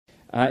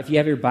If you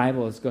have your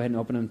Bibles, go ahead and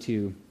open them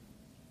to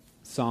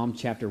Psalm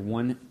chapter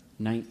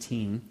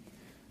 119.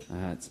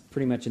 It's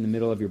pretty much in the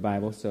middle of your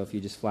Bible, so if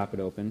you just flap it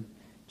open,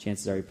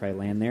 chances are you probably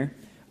land there.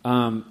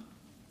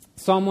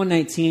 Psalm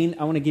 119,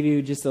 I want to give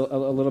you just a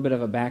little bit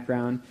of a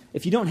background.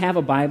 If you don't have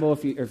a Bible,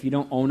 or if you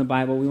don't own a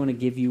Bible, we want to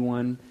give you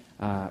one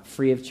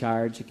free of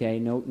charge, okay?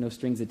 No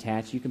strings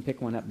attached. You can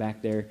pick one up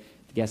back there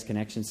at the Guest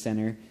Connection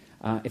Center.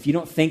 If you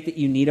don't think that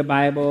you need a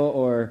Bible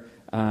or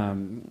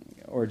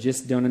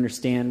just don't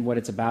understand what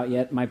it's about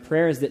yet, my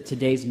prayer is that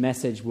today's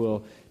message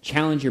will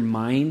challenge your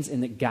minds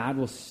and that God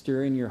will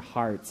stir in your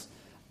hearts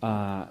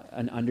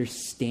an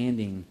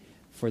understanding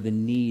for the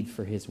need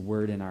for His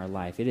Word in our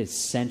life. It is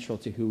central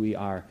to who we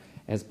are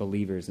as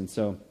believers. And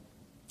so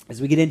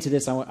as we get into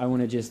this, I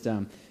want to just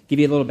give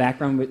you a little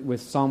background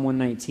with Psalm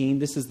 119.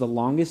 This is the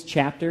longest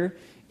chapter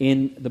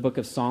in the book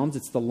of Psalms.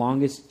 It's the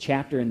longest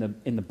chapter in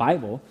the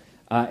Bible.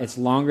 It's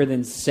longer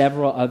than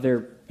several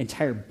other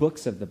entire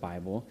books of the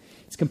Bible.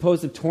 It's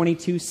composed of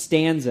 22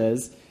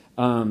 stanzas.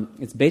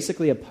 It's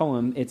basically a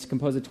poem. It's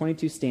composed of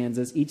 22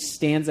 stanzas. Each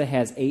stanza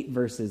has 8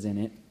 verses in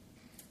it.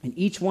 And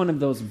each one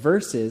of those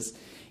verses,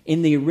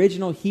 in the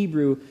original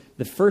Hebrew,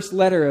 the first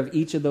letter of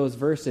each of those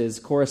verses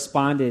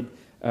corresponded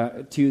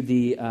to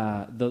the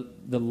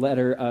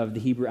letter of the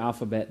Hebrew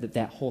alphabet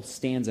that whole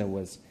stanza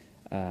was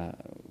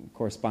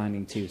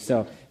corresponding to.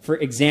 So, for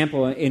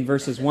example, in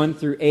verses 1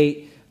 through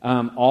 8,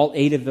 all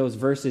 8 of those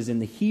verses in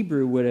the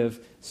Hebrew would have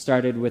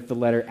started with the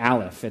letter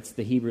Aleph. It's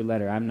the Hebrew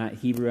letter. I'm not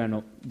Hebrew.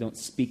 I don't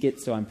speak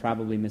it, so I'm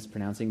probably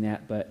mispronouncing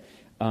that. But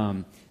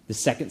the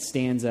second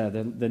stanza,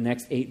 the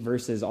next 8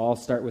 verses all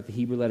start with the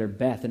Hebrew letter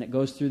Beth, and it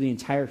goes through the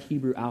entire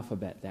Hebrew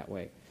alphabet that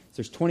way. So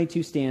there's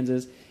 22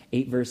 stanzas,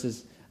 8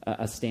 verses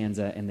a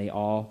stanza, and they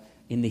all,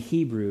 in the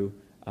Hebrew,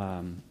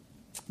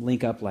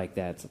 link up like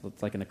that.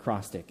 It's like an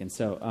acrostic. And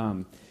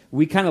so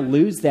we kind of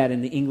lose that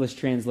in the English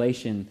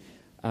translation.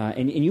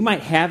 And you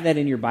might have that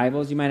in your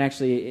Bibles. You might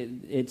actually,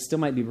 it still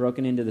might be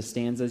broken into the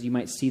stanzas. You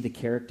might see the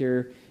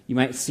character. You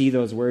might see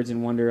those words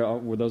and wonder, oh,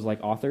 were those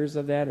like authors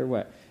of that or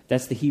what?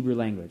 That's the Hebrew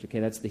language, okay?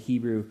 That's the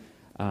Hebrew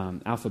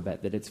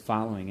alphabet that it's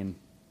following. And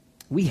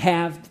we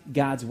have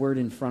God's Word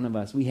in front of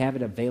us. We have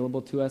it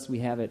available to us. We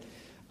have it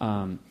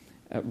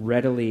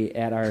readily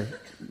at our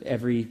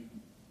every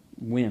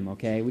whim,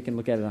 okay? We can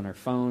look at it on our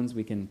phones.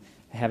 We can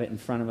have it in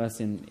front of us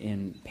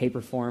in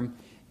paper form.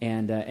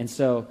 And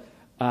so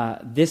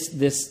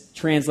this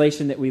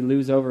translation that we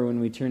lose over when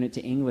we turn it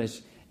to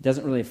English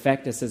doesn't really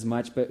affect us as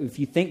much. But if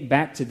you think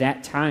back to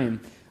that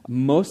time,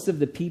 most of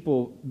the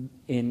people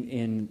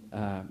in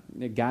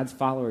God's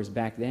followers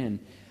back then,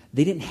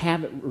 they didn't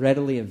have it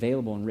readily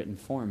available in written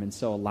form. And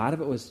so a lot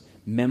of it was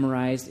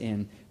memorized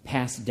and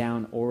passed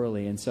down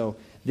orally. And so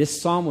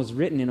this psalm was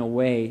written in a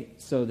way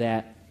so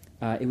that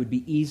it would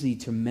be easy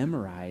to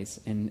memorize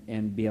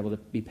and be able to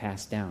be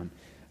passed down.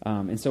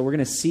 And so we're going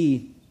to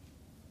see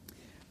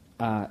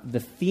the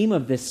theme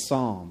of this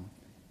psalm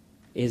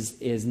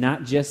is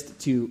not just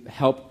to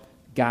help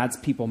God's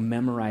people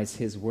memorize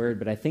His Word,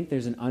 but I think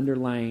there's an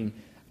underlying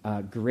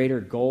greater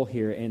goal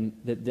here, and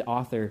that the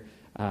author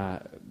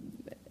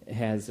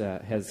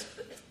has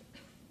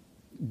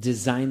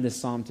designed this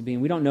psalm to be.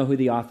 And we don't know who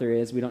the author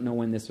is. We don't know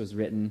when this was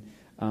written,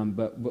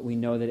 but we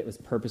know that it was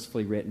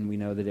purposefully written. We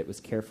know that it was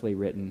carefully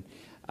written.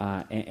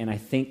 And I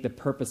think the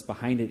purpose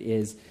behind it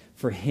is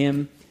for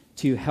him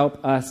to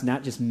help us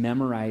not just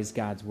memorize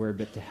God's Word,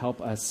 but to help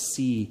us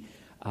see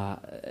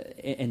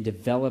and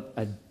develop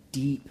a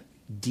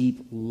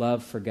deep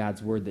love for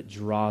God's Word that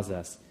draws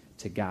us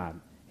to God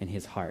and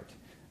His heart.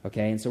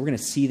 Okay, and so we're going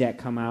to see that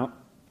come out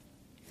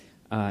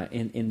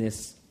in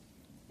this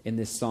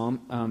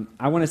psalm.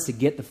 I want us to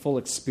get the full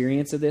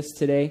experience of this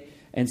today.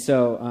 And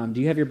so,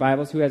 do you have your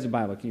Bibles? Who has a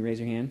Bible? Can you raise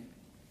your hand?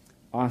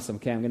 Awesome.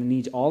 Okay, I'm going to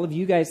need all of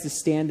you guys to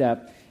stand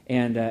up,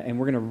 and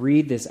we're going to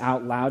read this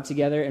out loud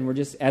together. And we're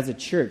just, as a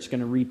church,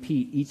 going to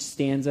repeat each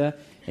stanza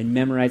and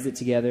memorize it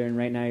together. And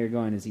right now, you're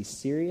going, "Is he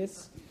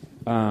serious?"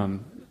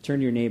 Turn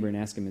to your neighbor and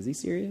ask him, "Is he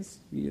serious?"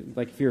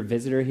 Like if you're a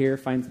visitor here,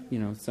 find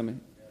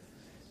someone.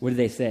 What do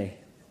they say?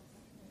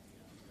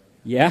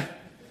 Yeah.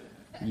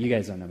 You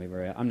guys don't know me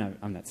very well.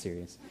 I'm not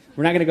serious.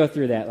 We're not going to go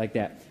through that like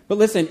that. But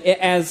listen,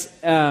 as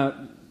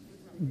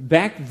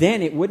back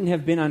then, it wouldn't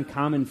have been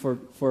uncommon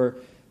for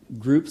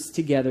groups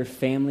together,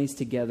 families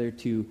together,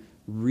 to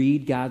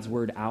read God's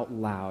Word out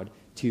loud,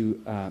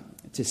 to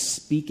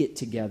speak it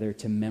together,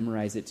 to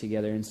memorize it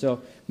together. And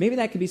so maybe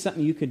that could be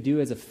something you could do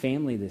as a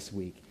family this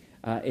week.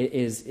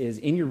 Is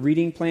in your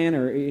reading plan,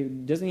 or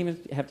it doesn't even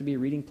have to be a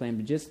reading plan,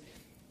 but just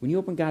when you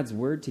open God's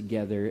Word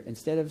together,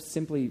 instead of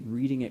simply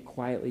reading it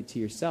quietly to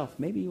yourself,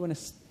 maybe you want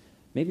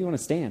to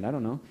stand. I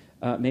don't know.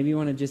 Maybe you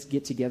want to just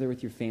get together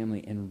with your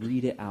family and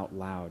read it out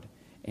loud,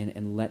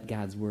 and let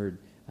God's Word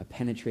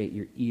penetrate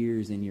your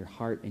ears and your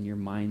heart and your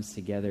minds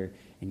together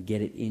and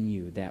get it in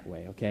you that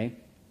way. Okay,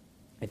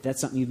 if that's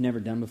something you've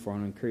never done before, I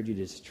want to encourage you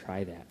to just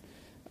try that.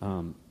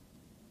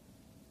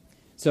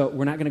 So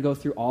we're not going to go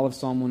through all of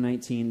Psalm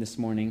 119 this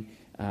morning.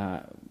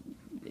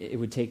 It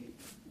would take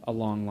a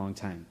long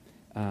time.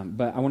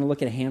 But I want to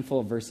look at a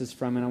handful of verses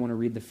from it. I want to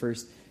read the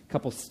first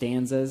couple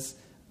stanzas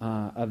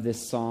of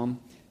this psalm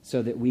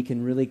so that we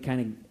can really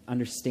kind of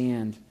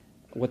understand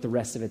what the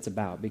rest of it's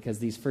about, because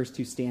these first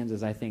two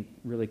stanzas, I think,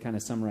 really kind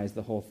of summarize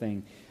the whole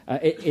thing.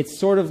 It's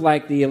sort of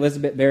like the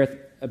Elizabeth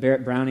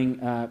Barrett Browning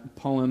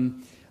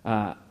poem,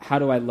 How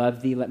Do I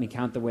Love Thee? Let Me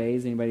Count the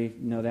Ways. Anybody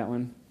know that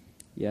one?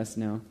 Yes?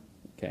 No?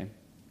 Okay.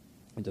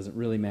 It doesn't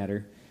really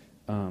matter.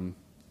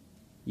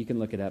 You can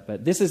look it up.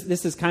 But this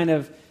is kind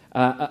of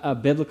a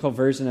biblical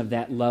version of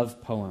that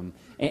love poem.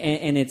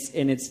 And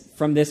it's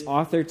from this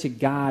author to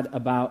God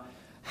about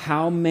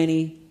how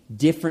many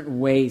different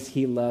ways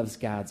he loves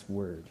God's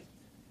word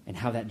and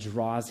how that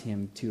draws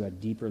him to a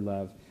deeper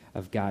love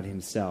of God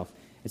himself.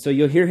 And so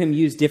you'll hear him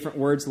use different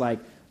words like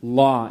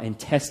law and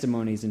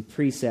testimonies and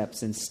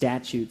precepts and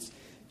statutes,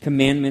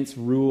 commandments,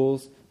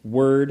 rules,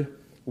 word,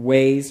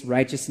 ways,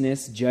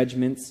 righteousness,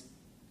 judgments.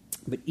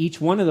 But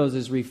each one of those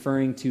is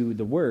referring to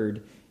the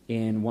word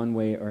in one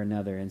way or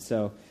another. And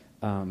so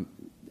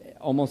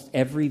almost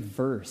every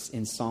verse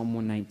in Psalm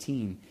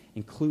 119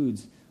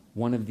 includes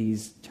one of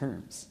these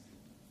terms.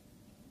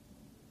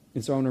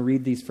 And so I want to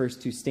read these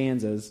first two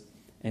stanzas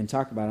and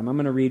talk about them. I'm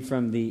going to read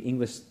from the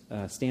English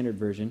Standard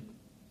Version.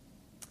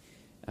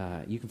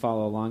 You can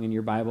follow along in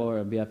your Bible, or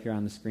it'll be up here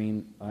on the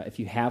screen. If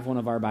you have one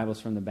of our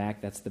Bibles from the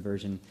back, that's the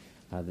version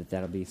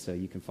that'll be, so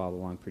you can follow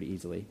along pretty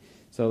easily.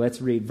 So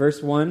let's read.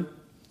 Verse 1,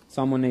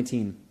 Psalm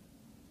 119.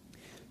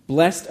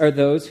 Blessed are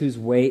those whose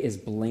way is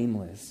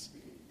blameless,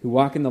 who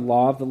walk in the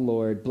law of the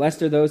Lord.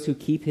 Blessed are those who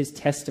keep his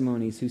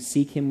testimonies, who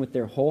seek him with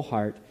their whole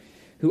heart,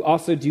 who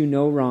also do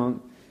no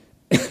wrong,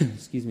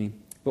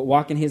 but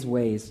walk in his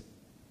ways.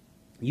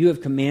 You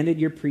have commanded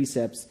your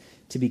precepts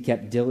to be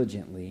kept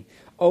diligently.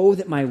 Oh,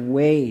 that my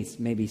ways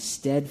may be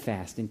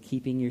steadfast in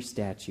keeping your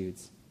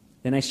statutes.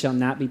 Then I shall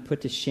not be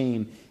put to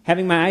shame.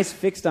 Having my eyes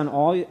fixed on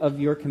all of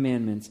your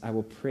commandments, I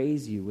will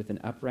praise you with an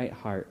upright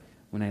heart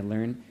when I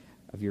learn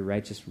of your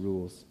righteous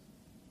rules.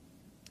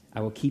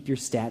 I will keep your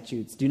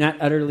statutes. Do not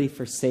utterly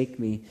forsake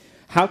me.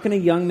 How can a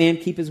young man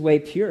keep his way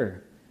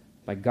pure?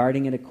 By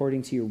guarding it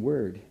according to your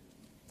word.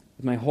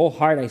 With my whole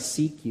heart I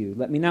seek you.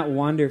 Let me not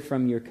wander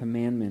from your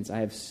commandments. I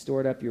have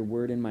stored up your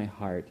word in my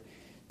heart,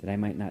 that I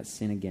might not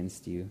sin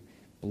against you.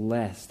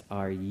 Blessed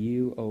are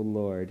you, O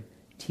Lord.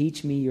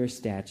 Teach me your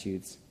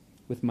statutes.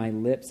 With my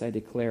lips I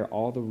declare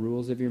all the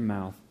rules of your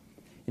mouth.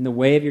 In the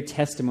way of your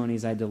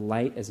testimonies I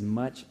delight as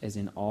much as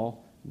in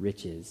all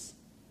riches.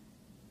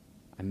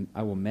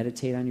 I will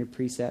meditate on your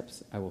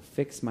precepts. I will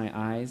fix my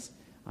eyes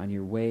on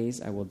your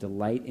ways. I will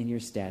delight in your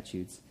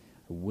statutes.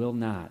 I will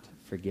not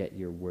forget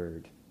your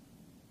word.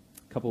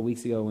 A couple of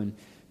weeks ago when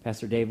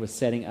Pastor Dave was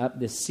setting up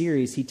this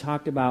series, he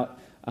talked about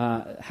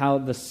how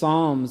the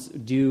Psalms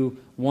do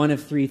one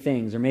of three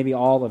things, or maybe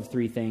all of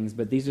three things,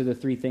 but these are the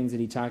three things that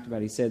he talked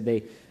about. He said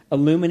they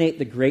illuminate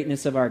the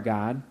greatness of our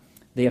God,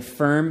 they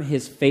affirm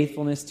his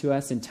faithfulness to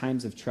us in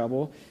times of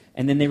trouble,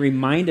 and then they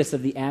remind us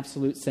of the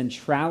absolute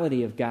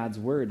centrality of God's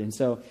word. And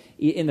so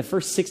in the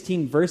first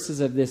 16 verses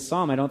of this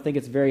psalm, I don't think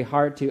it's very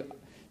hard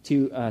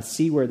to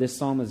see where this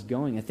psalm is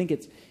going. I think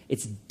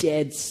it's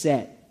dead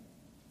set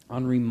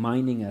on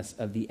reminding us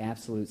of the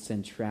absolute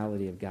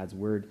centrality of God's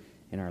word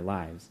in our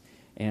lives.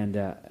 And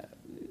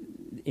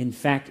in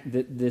fact,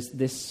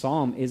 this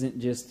psalm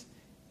isn't just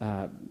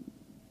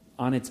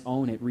on its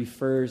own. It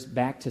refers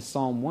back to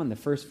Psalm 1. The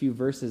first few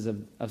verses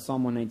of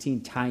Psalm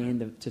 119 tie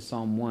into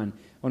Psalm 1.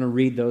 I want to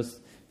read those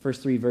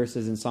first three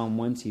verses in Psalm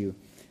 1 to you.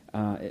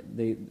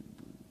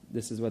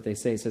 This is what they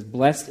say. It says,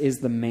 Blessed is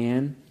the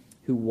man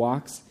who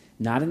walks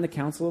not in the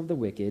counsel of the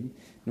wicked,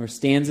 nor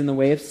stands in the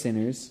way of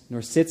sinners,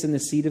 nor sits in the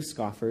seat of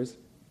scoffers,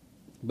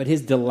 but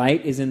his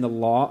delight is in the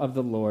law of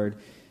the Lord,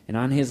 and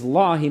on his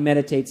law he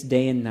meditates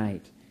day and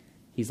night.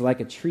 He's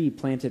like a tree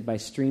planted by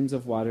streams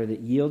of water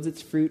that yields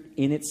its fruit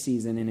in its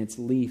season, and its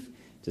leaf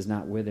does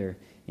not wither.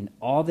 In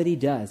all that he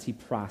does, he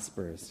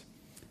prospers.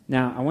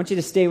 Now, I want you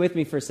to stay with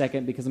me for a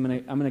second, because I'm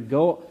going to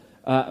go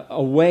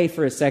away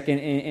for a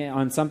second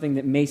on something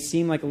that may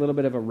seem like a little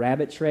bit of a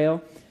rabbit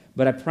trail,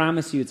 but I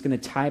promise you it's going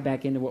to tie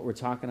back into what we're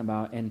talking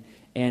about. And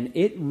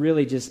it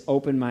really just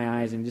opened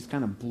my eyes and just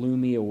kind of blew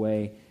me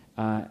away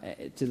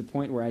to the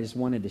point where I just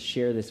wanted to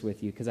share this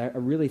with you, because I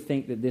really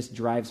think that this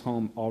drives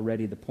home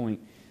already the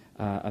point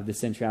of the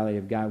centrality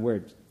of God's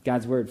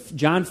word.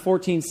 John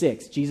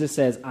 14:6, Jesus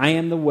says, I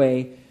am the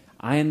way,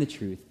 I am the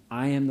truth,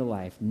 I am the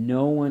life.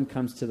 No one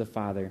comes to the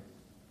Father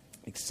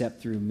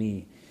except through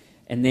me.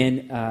 And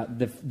then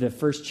the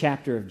first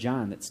chapter of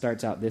John that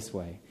starts out this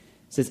way.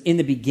 It says, in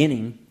the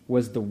beginning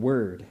was the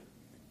Word,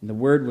 and the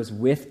Word was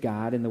with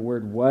God, and the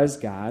Word was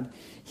God.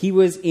 He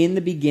was in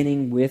the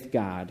beginning with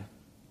God.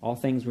 All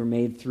things were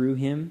made through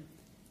him.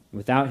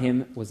 Without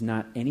him was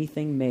not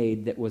anything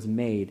made that was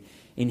made.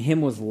 In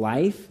him was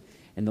life,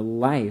 and the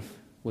life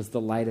was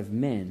the light of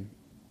men.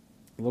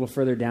 A little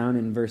further down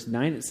in verse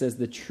 9, it says,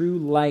 the true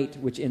light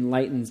which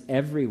enlightens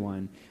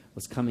everyone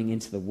was coming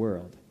into the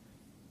world.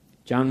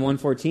 John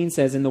 1:14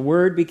 says, and the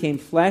Word became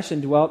flesh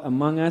and dwelt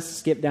among us.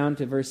 Skip down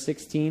to verse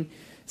 16. It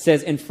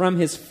says, and from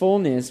his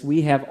fullness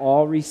we have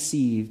all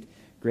received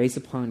grace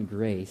upon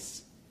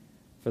grace.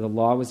 For the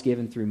law was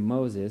given through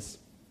Moses,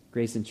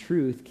 Grace and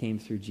truth came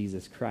through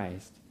Jesus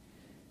Christ.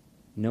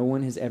 No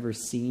one has ever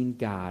seen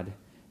God,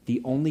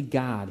 the only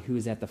God who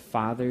is at the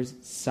Father's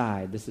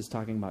side. This is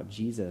talking about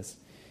Jesus.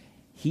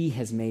 He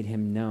has made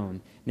him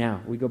known.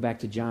 Now, we go back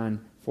to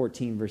John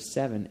 14, verse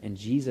 7, and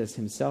Jesus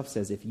himself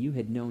says, if you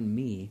had known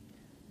me,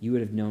 you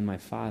would have known my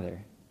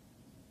Father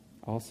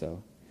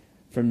also.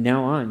 From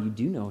now on, you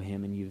do know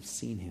him and you've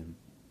seen him.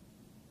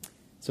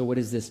 So what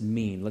does this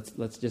mean?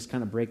 Let's just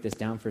kind of break this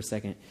down for a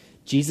second.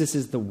 Jesus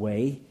is the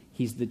way,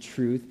 he's the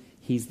truth,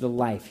 he's the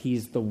life.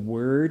 He's the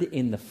Word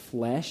in the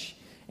flesh,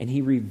 and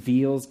he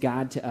reveals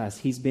God to us.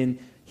 He's been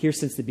here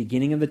since the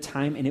beginning of the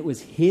time, and it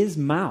was his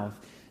mouth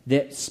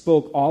that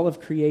spoke all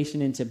of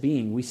creation into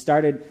being. We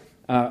started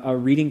a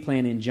reading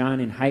plan in John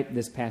in Hype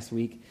this past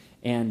week,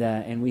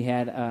 and we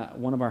had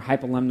one of our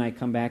Hype alumni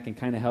come back and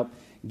kind of help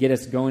get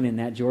us going in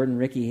that, Jordan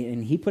Ricky,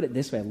 and he put it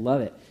this way, I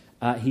love it.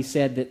 He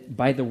said that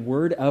by the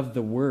word of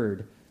the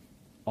Word,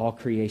 all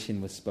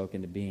creation was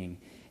spoken to being.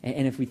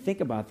 And if we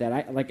think about that,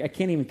 I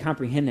can't even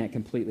comprehend that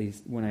completely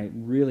when I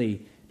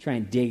really try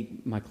and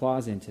dig my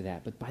claws into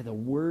that. But by the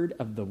word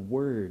of the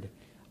Word,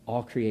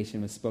 all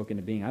creation was spoken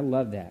to being. I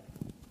love that.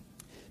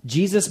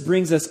 Jesus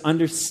brings us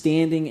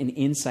understanding and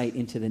insight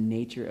into the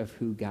nature of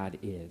who God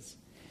is.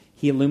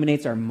 He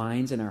illuminates our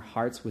minds and our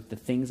hearts with the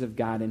things of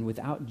God. And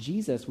without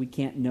Jesus, we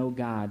can't know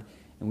God,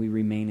 and we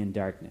remain in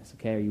darkness.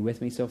 Okay, are you with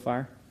me so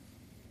far?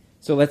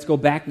 So let's go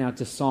back now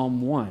to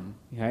Psalm 1.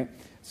 Okay?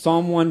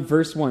 Psalm 1,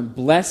 verse 1.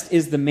 Blessed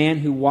is the man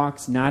who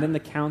walks not in the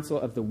counsel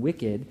of the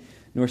wicked,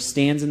 nor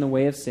stands in the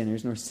way of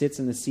sinners, nor sits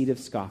in the seat of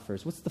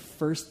scoffers. What's the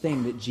first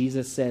thing that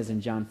Jesus says in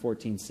John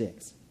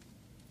 14:6?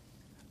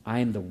 I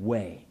am the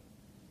way,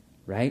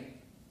 right?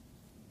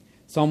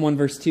 Psalm 1,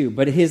 verse 2.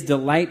 But his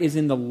delight is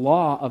in the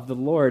law of the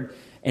Lord,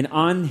 and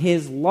on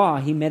his law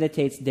he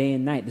meditates day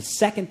and night. The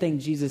second thing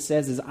Jesus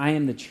says is, I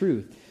am the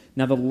truth.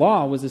 Now, the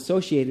law was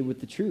associated with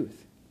the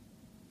truth.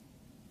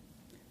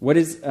 What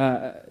is,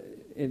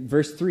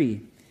 verse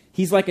 3,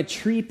 he's like a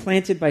tree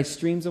planted by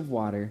streams of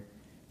water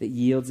that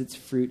yields its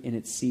fruit in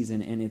its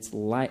season, and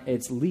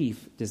its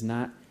leaf does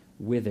not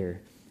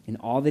wither. In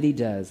all that he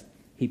does,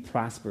 he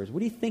prospers. What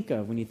do you think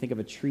of when you think of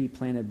a tree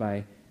planted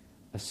by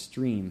a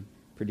stream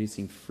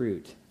producing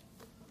fruit?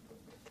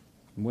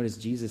 And what does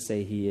Jesus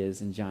say he is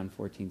in John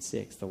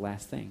 14:6? The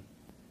last thing.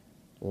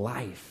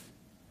 Life,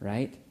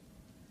 right?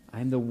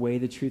 I'm the way,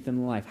 the truth, and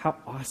the life. How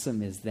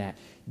awesome is that?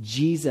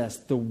 Jesus,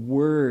 the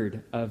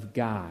Word of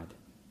God,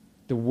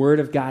 the Word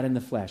of God in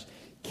the flesh,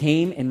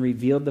 came and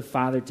revealed the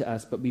Father to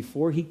us. But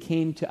before he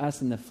came to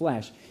us in the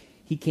flesh,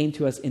 he came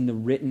to us in the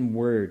written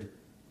Word.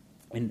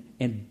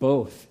 And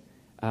both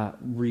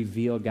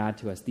reveal God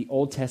to us. The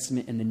Old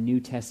Testament and the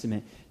New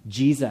Testament.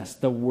 Jesus,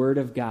 the Word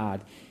of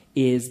God,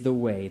 is the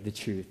way, the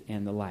truth,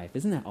 and the life.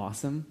 Isn't that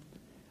awesome?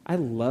 I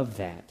love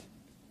that.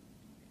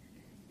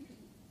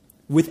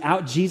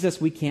 Without Jesus,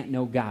 we can't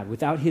know God.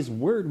 Without his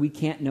Word, we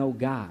can't know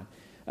God.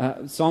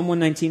 Psalm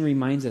 119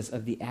 reminds us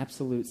of the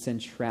absolute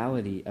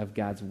centrality of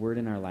God's Word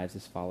in our lives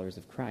as followers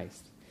of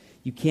Christ.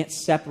 You can't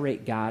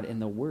separate God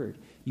and the Word.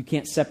 You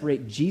can't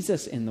separate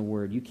Jesus in the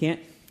Word. You can't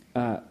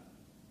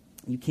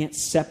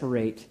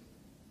separate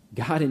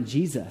God and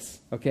Jesus,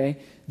 okay?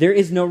 There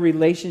is no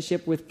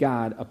relationship with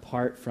God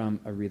apart from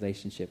a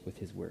relationship with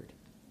his Word.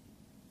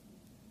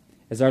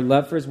 As our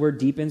love for his Word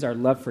deepens, our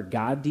love for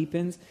God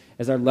deepens.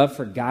 As our love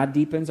for God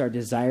deepens, our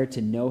desire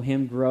to know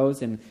him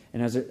grows. And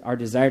as our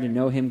desire to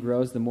know him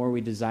grows, the more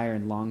we desire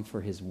and long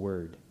for his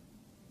Word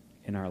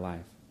in our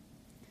life.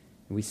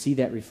 And we see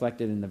that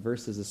reflected in the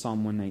verses of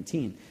Psalm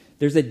 119.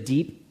 There's a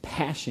deep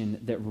passion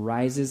that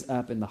rises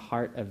up in the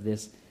heart of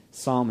this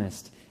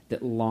psalmist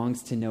that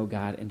longs to know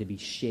God and to be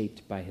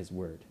shaped by his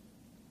Word.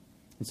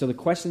 And so the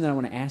question that I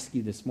want to ask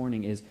you this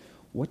morning is,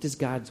 what does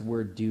God's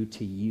Word do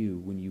to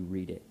you when you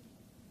read it?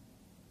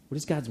 What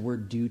does God's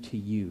Word do to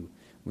you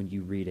when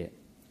you read it?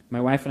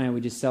 My wife and I,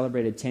 we just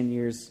celebrated 10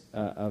 years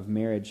of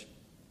marriage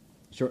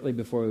shortly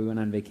before we went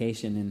on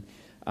vacation.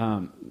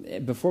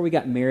 And before we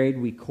got married,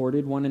 we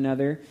courted one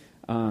another.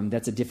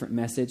 That's a different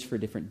message for a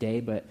different day.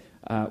 But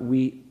I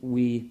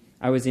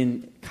was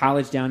in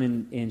college down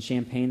in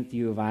Champaign at the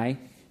U of I.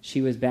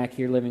 She was back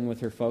here living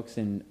with her folks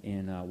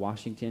in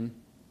Washington,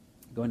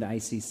 going to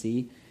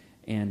ICC.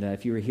 And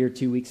if you were here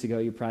 2 weeks ago,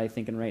 you're probably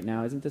thinking right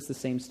now, isn't this the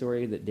same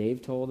story that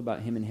Dave told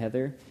about him and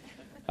Heather?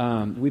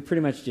 We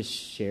pretty much just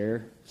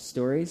share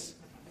stories.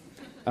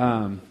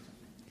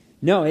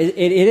 No, it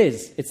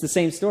is. It's the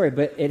same story,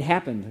 but it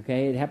happened,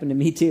 okay? It happened to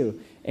me too.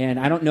 And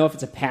I don't know if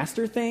it's a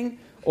pastor thing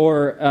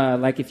or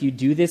like if you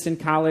do this in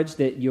college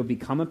that you'll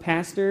become a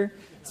pastor.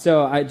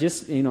 So I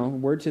just,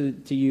 word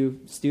to you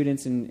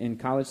students and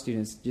college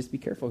students, just be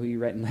careful who you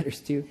write in letters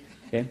to,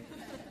 okay?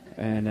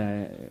 And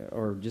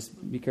or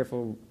just be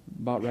careful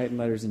about writing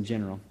letters in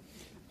general.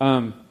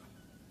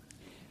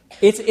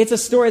 It's a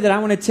story that I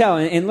want to tell.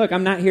 And look,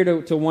 I'm not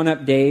here to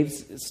one-up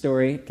Dave's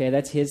story. Okay,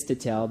 that's his to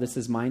tell. This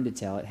is mine to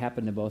tell. It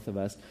happened to both of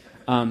us.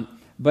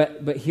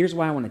 But here's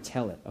why I want to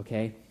tell it,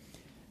 okay?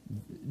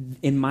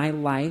 In my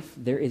life,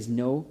 there is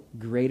no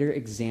greater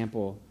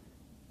example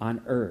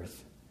on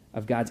earth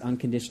of God's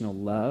unconditional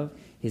love,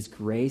 His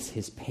grace,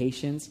 His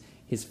patience,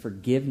 His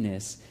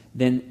forgiveness,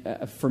 than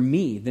for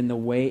me, than the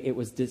way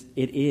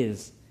it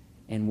is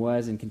and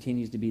was and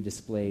continues to be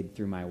displayed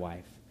through my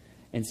wife.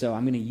 And so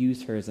I'm going to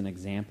use her as an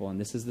example, and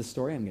this is the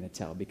story I'm going to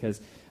tell, because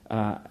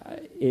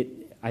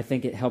I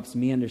think it helps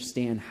me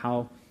understand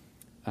how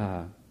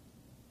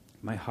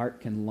my heart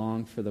can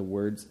long for the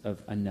words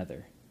of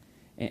another.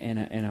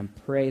 And I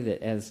pray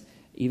that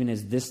even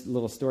as this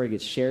little story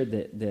gets shared,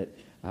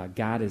 that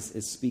God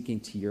is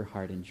speaking to your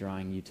heart and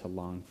drawing you to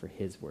long for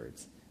His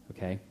words,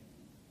 okay?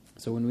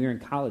 So when we were in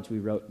college, we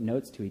wrote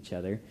notes to each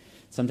other.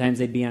 Sometimes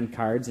they'd be on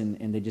cards,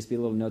 and they'd just be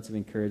little notes of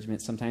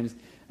encouragement. Sometimes,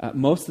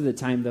 most of the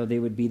time, though, they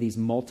would be these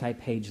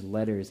multi-page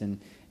letters.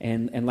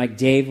 And like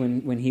Dave,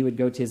 when he would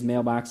go to his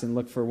mailbox and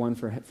look for one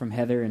from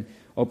Heather and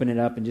open it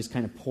up and just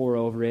kind of pore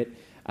over it,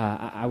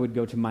 I would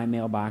go to my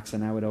mailbox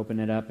and I would open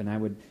it up and I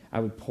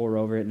would pore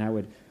over it and I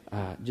would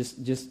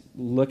just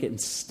look at and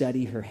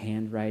study her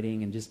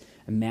handwriting and just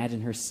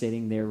imagine her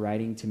sitting there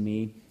writing to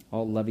me,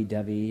 all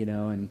lovey-dovey,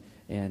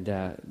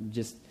 and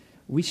just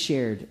we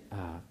shared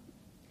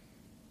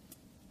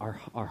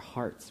our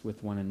hearts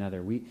with one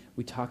another.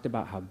 We talked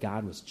about how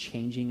God was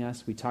changing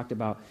us. We talked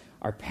about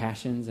our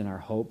passions and our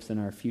hopes and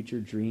our future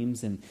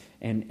dreams, and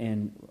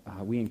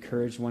we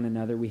encouraged one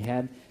another. We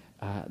had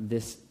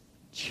this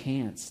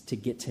chance to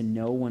get to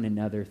know one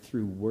another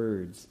through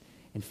words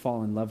and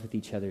fall in love with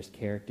each other's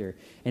character.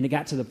 And it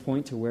got to the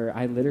point to where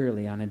I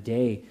literally, on a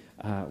day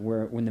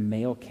when the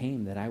mail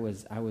came, that I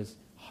was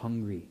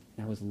hungry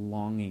and I was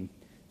longing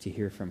to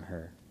hear from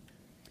her.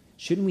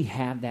 Shouldn't we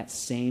have that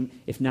same,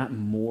 if not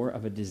more,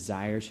 of a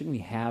desire? Shouldn't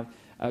we have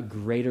a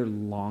greater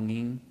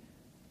longing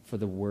for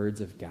the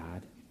words of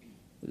God,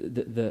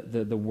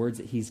 the words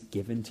that He's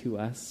given to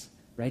us?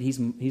 Right?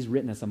 He's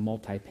written us a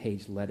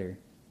multi-page letter.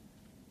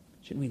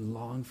 Shouldn't we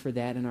long for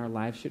that in our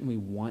lives? Shouldn't we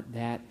want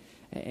that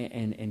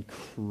and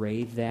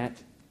crave that?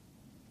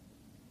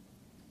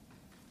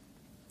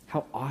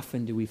 How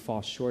often do we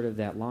fall short of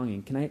that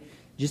longing? Can I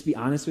just be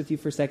honest with you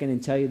for a second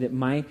and tell you that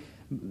my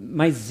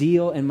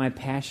zeal and my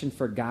passion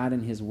for God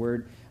and His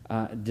Word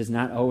does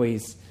not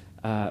always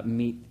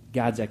meet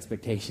God's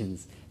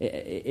expectations.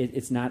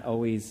 It's not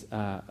always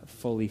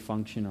fully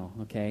functional,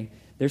 okay?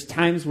 There's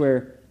times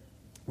where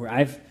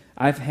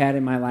I've had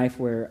in my life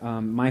where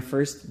my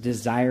first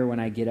desire when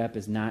I get up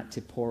is not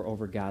to pore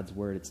over God's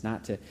Word. It's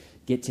not to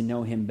get to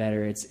know Him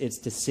better. It's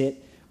to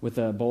sit with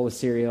a bowl of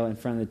cereal in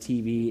front of the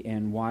TV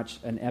and watch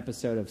an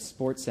episode of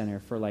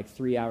SportsCenter for like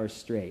 3 hours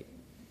straight,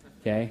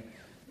 okay?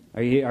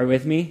 Are you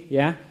with me?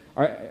 Yeah?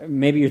 Or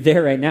maybe you're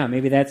there right now.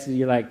 Maybe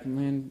you're like,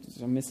 man,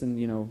 I'm missing,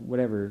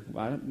 whatever.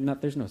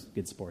 There's no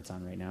good sports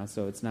on right now,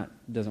 so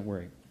doesn't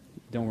worry.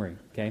 Don't worry,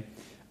 okay?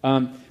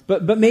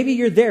 But maybe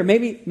you're there.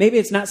 Maybe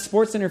it's not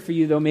SportsCenter for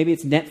you, though. Maybe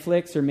it's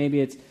Netflix, or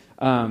maybe it's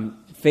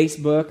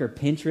Facebook or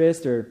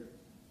Pinterest or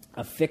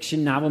a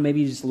fiction novel.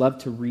 Maybe you just love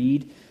to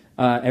read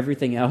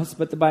everything else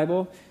but the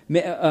Bible.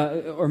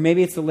 Or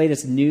maybe it's the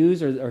latest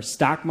news or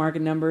stock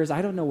market numbers.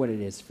 I don't know what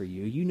it is for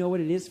you. You know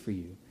what it is for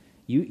you.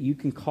 You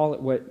can call it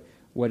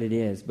what it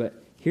is, but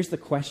here's the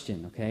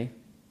question, okay?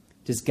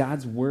 Does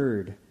God's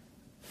Word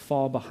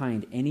fall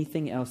behind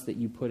anything else that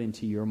you put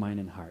into your mind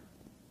and heart?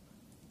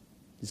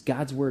 Does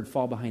God's Word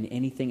fall behind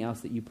anything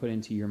else that you put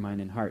into your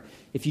mind and heart?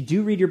 If you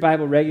do read your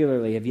Bible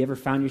regularly, have you ever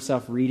found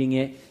yourself reading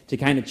it to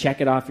kind of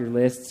check it off your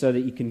list so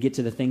that you can get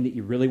to the thing that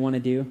you really want to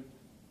do?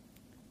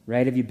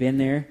 Right? Have you been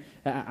there?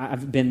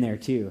 I've been there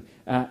too.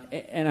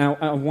 And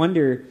I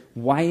wonder,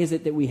 why is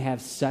it that we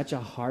have such a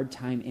hard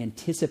time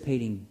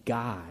anticipating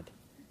God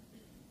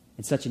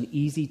and such an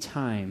easy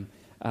time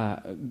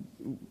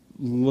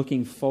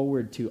looking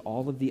forward to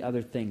all of the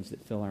other things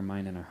that fill our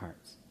mind and our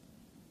hearts?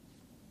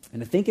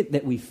 And I think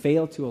that we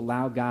fail to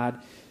allow God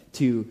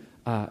to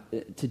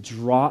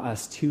draw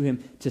us to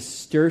Him, to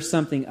stir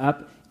something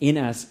up in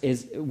us,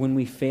 is when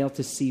we fail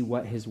to see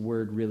what His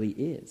Word really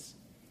is.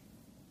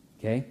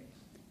 Okay?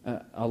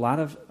 A lot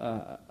of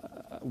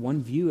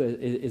one view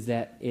is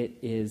that it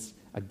is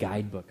a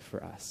guidebook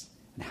for us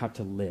and how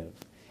to live.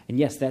 And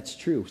yes, that's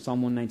true.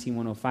 Psalm 119,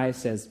 105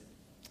 says,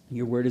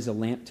 "Your word is a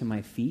lamp to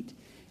my feet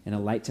and a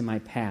light to my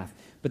path."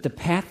 But the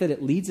path that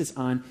it leads us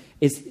on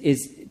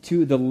is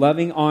to the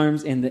loving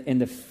arms and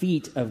the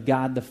feet of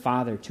God the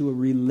Father, to a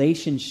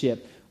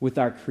relationship with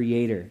our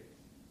Creator.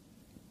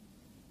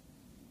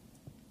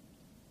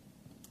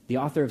 The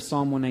author of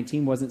Psalm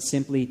 119 wasn't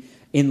simply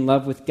in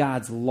love with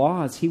God's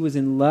laws. He was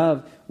in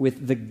love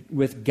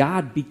with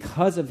God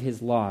because of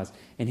His laws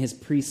and His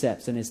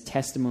precepts and His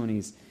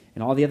testimonies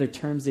and all the other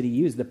terms that he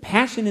used. The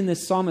passion in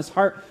this psalmist's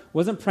heart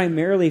wasn't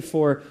primarily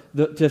for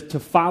to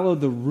follow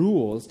the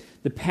rules.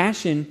 The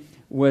passion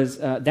was,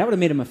 that would have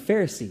made him a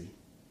Pharisee.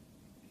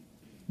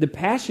 The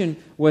passion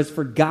was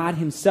for God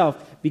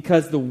Himself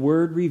because the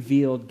Word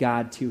revealed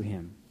God to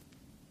him.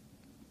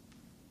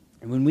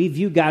 And when we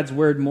view God's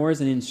Word more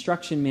as an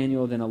instruction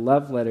manual than a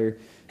love letter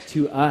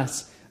to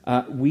us,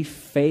 we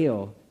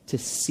fail to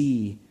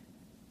see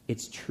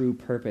its true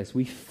purpose.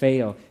 We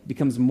fail. It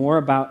becomes more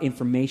about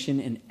information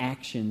and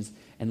actions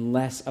and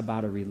less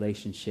about a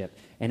relationship.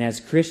 And as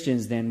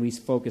Christians, then, we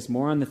focus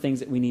more on the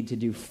things that we need to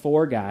do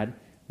for God.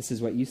 This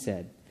is what you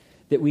said.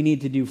 That we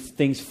need to do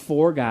things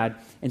for God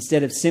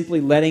instead of simply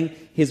letting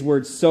His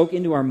Word soak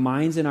into our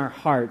minds and our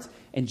hearts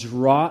and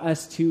draw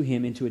us to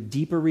Him, into a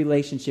deeper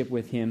relationship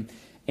with Him,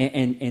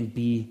 and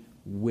be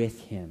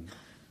with Him.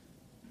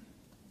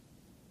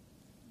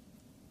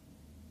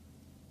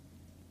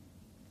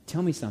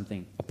 Tell me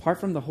something. Apart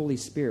from the Holy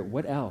Spirit,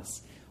 what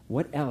else?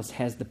 What else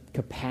has the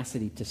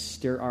capacity to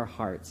stir our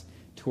hearts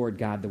toward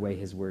God the way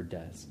His Word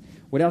does?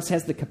 What else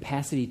has the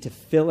capacity to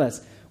fill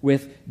us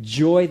with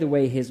joy the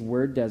way His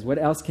Word does? What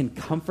else can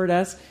comfort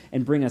us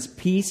and bring us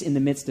peace in the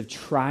midst of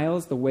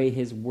trials the way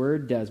His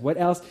Word does? What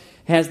else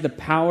has the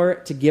power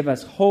to give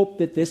us hope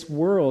that this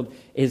world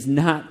is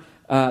not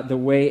the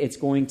way it's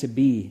going to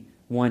be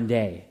one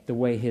day, the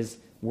way His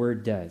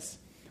Word does?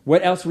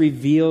 What else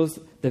reveals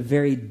the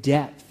very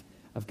depth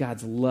of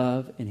God's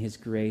love and His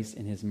grace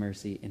and His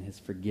mercy and His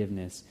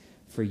forgiveness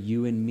for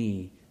you and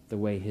me the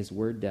way His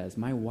Word does?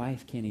 My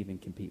wife can't even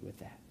compete with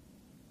that.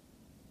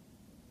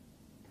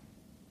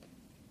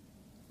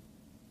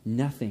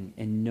 Nothing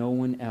and no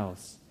one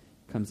else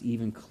comes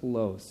even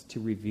close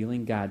to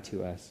revealing God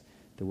to us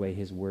the way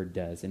His Word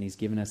does. And He's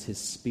given us His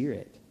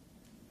Spirit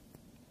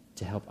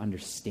to help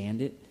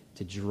understand it,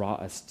 to draw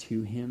us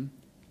to Him,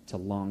 to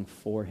long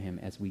for Him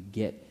as we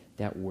get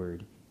that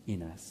Word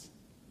in us.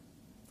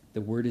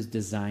 The Word is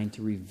designed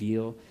to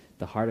reveal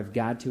the heart of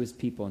God to His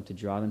people and to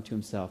draw them to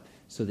Himself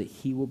so that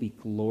He will be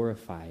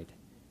glorified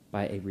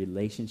by a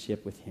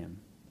relationship with Him.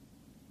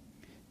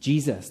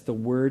 Jesus, the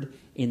Word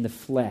in the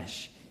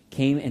flesh,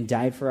 came and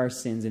died for our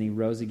sins, and He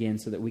rose again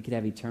so that we could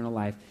have eternal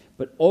life.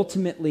 But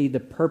ultimately,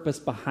 the purpose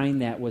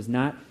behind that was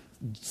not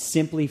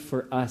simply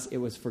for us. It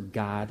was for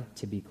God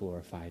to be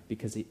glorified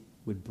because it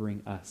would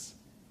bring us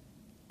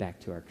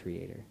back to our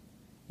Creator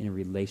in a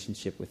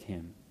relationship with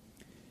Him.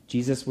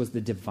 Jesus was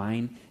the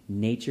divine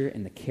nature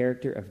and the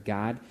character of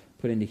God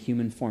put into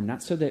human form,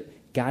 not so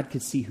that God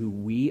could see who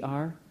we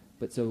are,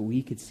 but so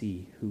we could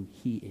see who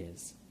He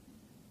is.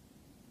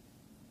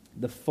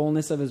 The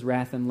fullness of His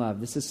wrath and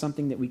love. This is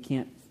something that we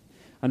can't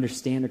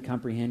understand or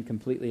comprehend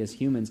completely as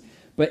humans,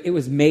 but it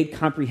was made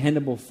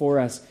comprehensible for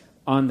us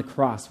on the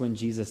cross when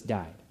Jesus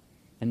died.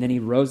 And then He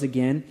rose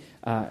again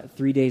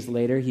 3 days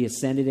later. He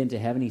ascended into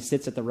heaven. He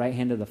sits at the right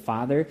hand of the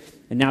Father.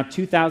 And now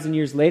 2,000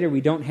 years later,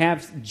 we don't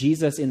have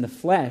Jesus in the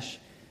flesh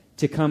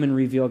to come and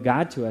reveal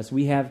God to us.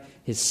 We have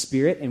His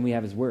Spirit and we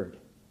have His Word.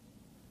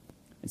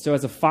 And so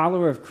as a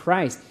follower of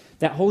Christ,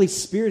 that Holy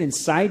Spirit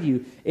inside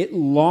you, it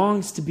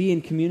longs to be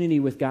in community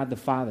with God the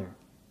Father.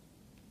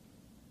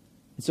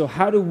 And so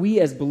how do we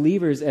as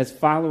believers, as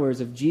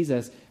followers of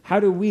Jesus, how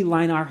do we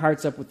line our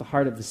hearts up with the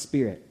heart of the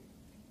Spirit?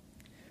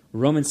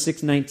 Romans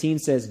 6:19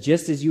 says,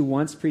 just as you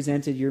once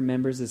presented your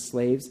members as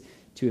slaves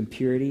to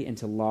impurity and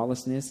to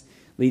lawlessness,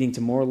 leading to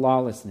more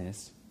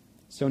lawlessness,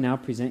 so now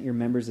present your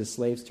members as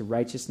slaves to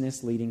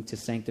righteousness, leading to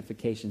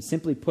sanctification.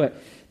 Simply put,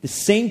 the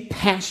same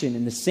passion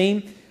and the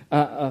same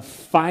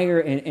fire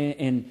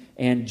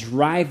and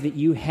drive that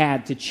you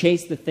had to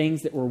chase the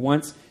things that were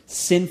once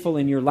sinful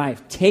in your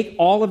life, take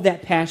all of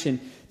that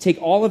passion,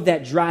 take all of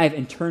that drive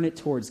and turn it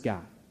towards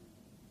God.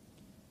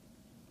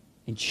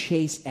 And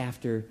chase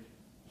after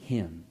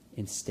Him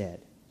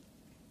instead.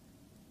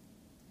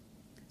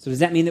 So does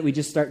that mean that we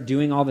just start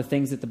doing all the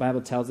things that the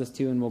Bible tells us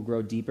to and we'll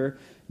grow deeper?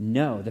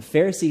 No. The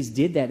Pharisees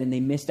did that and they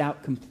missed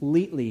out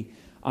completely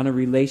on a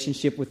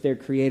relationship with their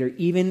Creator,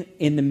 even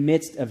in the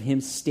midst of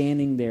Him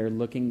standing there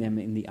looking them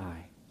in the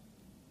eye.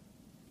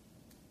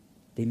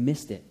 They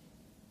missed it.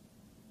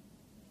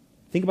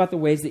 Think about the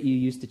ways that you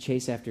used to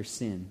chase after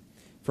sin.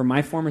 For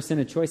my former sin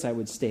of choice, I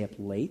would stay up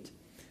late.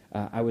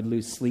 I would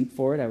lose sleep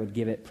for it. I would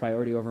give it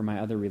priority over my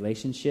other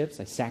relationships.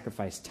 I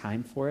sacrificed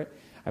time for it.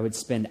 I would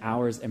spend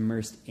hours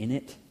immersed in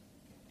it.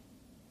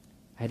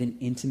 I had an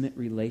intimate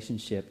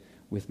relationship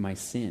with my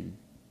sin.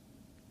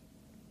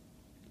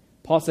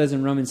 Paul says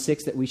in Romans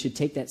 6 that we should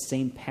take that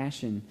same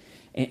passion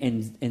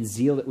and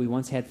zeal that we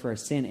once had for our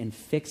sin and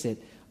fix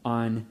it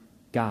on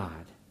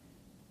God.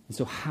 And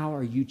so how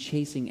are you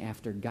chasing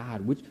after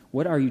God?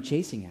 What are you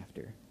chasing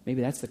after?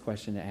 Maybe that's the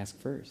question to ask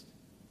first.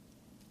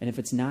 And if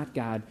it's not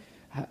God,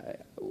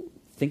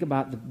 think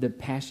about the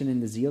passion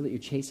and the zeal that you're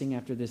chasing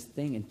after this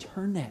thing and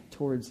turn that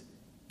towards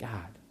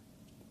God.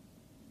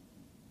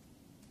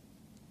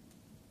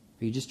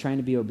 Are you just trying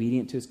to be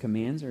obedient to His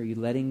commands, or are you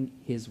letting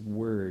His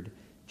Word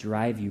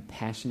drive you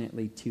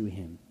passionately to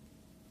Him?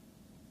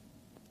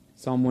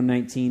 Psalm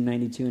 119,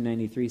 92, and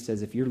 93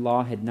 says, if your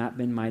law had not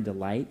been my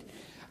delight,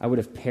 I would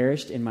have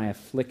perished in my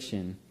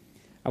affliction.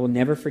 I will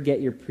never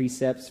forget your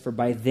precepts, for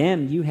by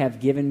them you have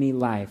given me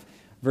life.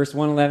 Verse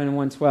 111 and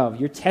 112,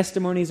 your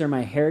testimonies are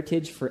my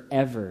heritage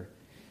forever.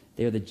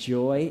 They are the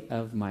joy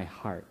of my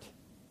heart.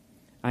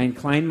 I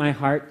incline my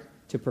heart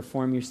to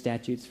perform your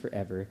statutes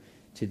forever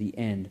to the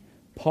end.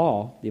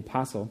 Paul, the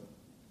apostle,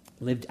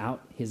 lived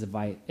out his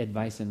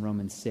advice in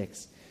Romans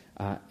 6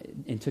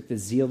 and took the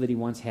zeal that he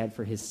once had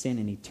for his sin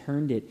and he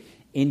turned it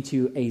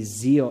into a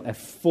zeal, a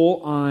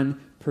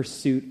full-on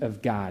pursuit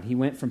of God. He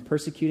went from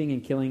persecuting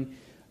and killing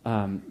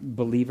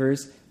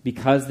believers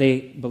because they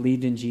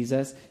believed in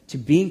Jesus to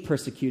being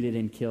persecuted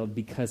and killed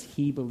because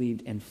he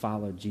believed and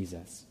followed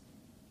Jesus.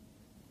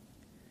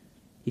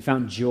 He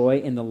found joy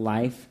in the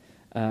life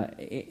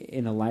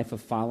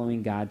of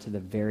following God to the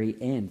very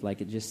end,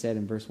 like it just said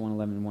in verse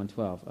 111 and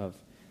 112 of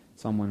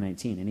Psalm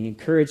 119. And he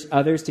encouraged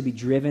others to be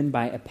driven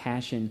by a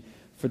passion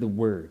for the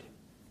word.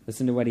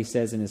 Listen to what he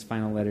says in his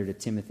final letter to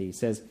Timothy. He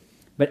says,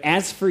 "But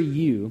as for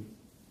you,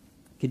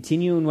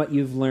 continue in what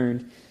you've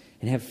learned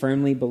and have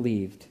firmly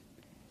believed,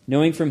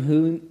 knowing from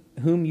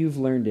whom you've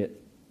learned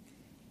it,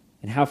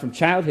 and how from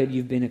childhood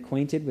you've been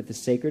acquainted with the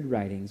sacred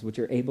writings, which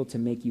are able to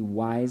make you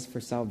wise for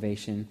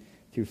salvation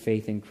through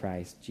faith in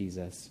Christ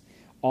Jesus.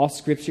 All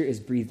Scripture is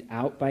breathed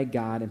out by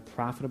God and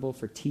profitable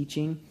for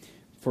teaching,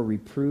 for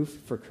reproof,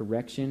 for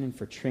correction, and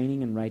for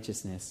training in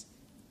righteousness,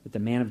 that the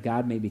man of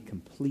God may be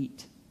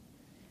complete,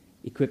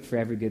 equipped for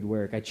every good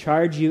work. I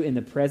charge you in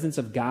the presence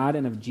of God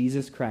and of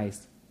Jesus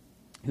Christ,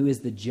 who is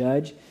to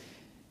judge,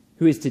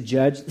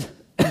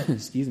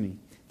 excuse me,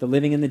 the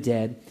living and the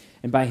dead,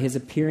 and by his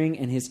appearing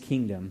and his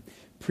kingdom,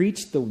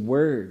 preach the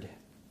word.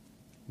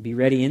 Be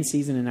ready in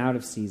season and out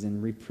of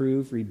season,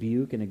 reprove,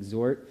 rebuke, and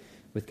exhort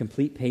with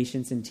complete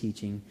patience and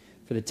teaching,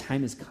 for the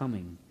time is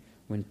coming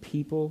when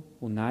people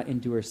will not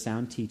endure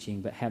sound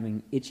teaching, but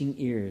having itching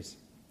ears,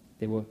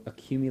 they will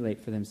accumulate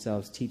for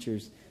themselves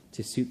teachers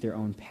to suit their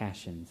own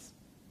passions.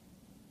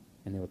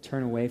 And they will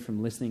turn away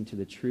from listening to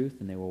the truth,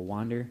 and they will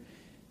wander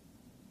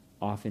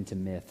off into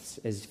myths.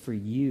 As for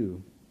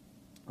you,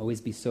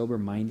 always be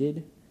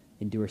sober-minded,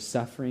 endure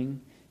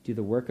suffering, do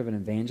the work of an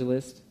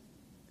evangelist,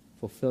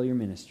 fulfill your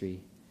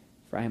ministry.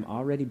 For I am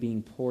already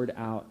being poured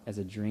out as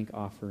a drink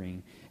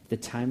offering. The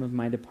time of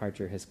my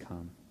departure has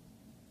come.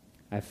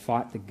 I have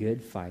fought the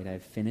good fight. I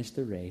have finished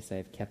the race. I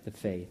have kept the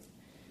faith.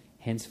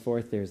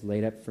 Henceforth there is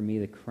laid up for me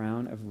the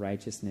crown of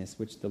righteousness,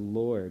 which the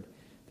Lord,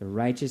 the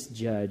righteous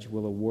judge,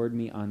 will award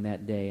me on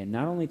that day, and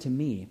not only to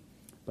me,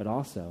 but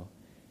also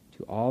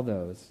to all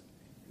those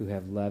who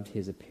have loved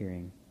his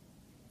appearing.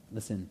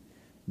 Listen,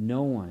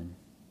 no one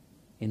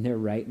in their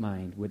right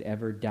mind would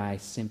ever die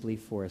simply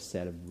for a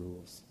set of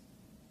rules.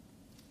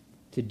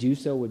 To do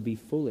so would be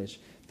foolish.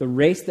 The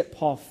race that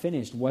Paul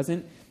finished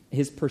wasn't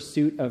his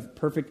pursuit of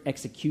perfect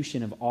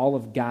execution of all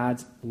of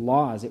God's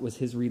laws. It was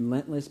his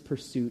relentless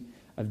pursuit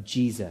of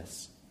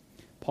Jesus.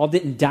 Paul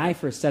didn't die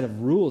for a set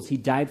of rules. He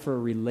died for a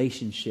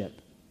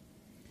relationship.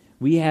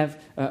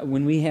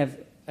 When we have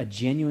a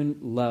genuine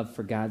love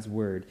for God's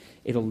word,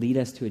 it'll lead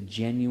us to a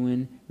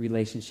genuine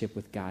relationship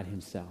with God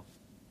himself.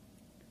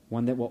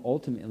 One that will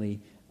ultimately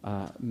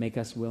make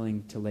us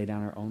willing to lay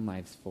down our own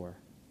lives for.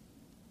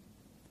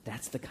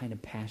 That's the kind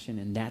of passion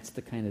and that's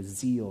the kind of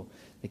zeal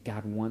that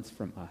God wants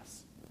from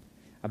us.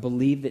 I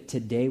believe that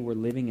today we're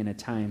living in a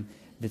time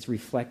that's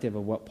reflective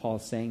of what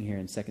Paul's saying here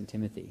in 2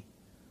 Timothy,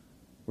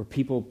 where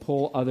people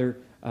pull other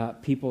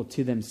people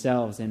to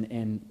themselves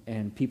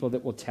and people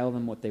that will tell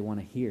them what they want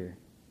to hear.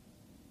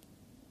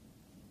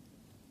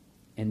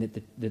 And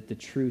that the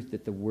truth,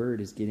 that the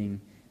word is getting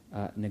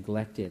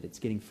neglected, it's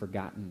getting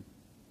forgotten.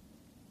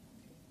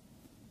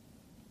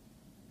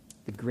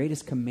 The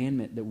greatest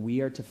commandment that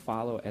we are to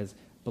follow as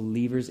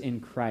believers in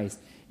Christ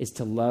is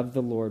to love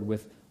the Lord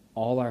with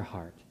all our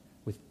heart,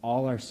 with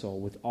all our soul,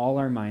 with all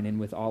our mind, and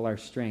with all our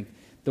strength.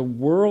 The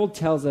world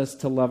tells us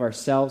to love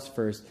ourselves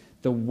first.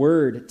 The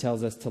Word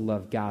tells us to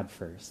love God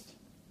first.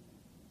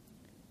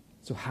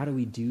 So how do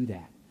we do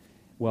that?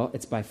 Well,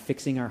 it's by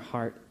fixing our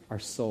heart, our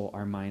soul,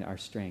 our mind, our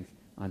strength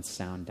on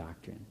sound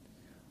doctrine,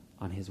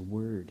 on His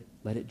Word.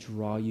 Let it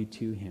draw you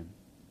to Him.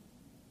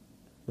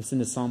 Listen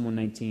to Psalm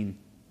 119,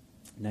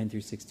 9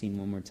 through 16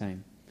 one more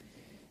time.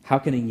 How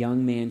can a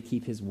young man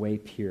keep his way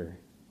pure?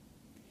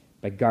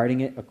 By guarding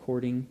it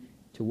according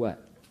to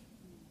what?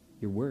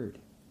 Your word.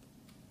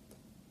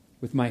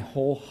 With my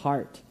whole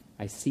heart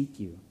I seek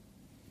you.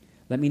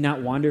 Let me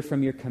not wander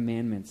from your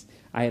commandments.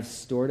 I have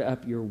stored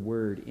up your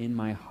word in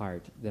my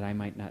heart that I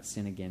might not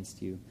sin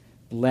against you.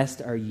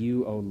 Blessed are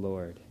you, O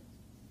Lord.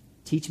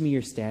 Teach me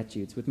your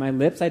statutes. With my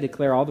lips I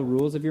declare all the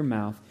rules of your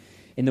mouth.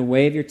 In the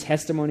way of your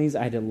testimonies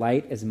I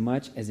delight as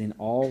much as in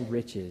all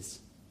riches.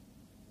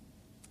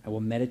 I will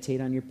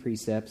meditate on your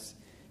precepts,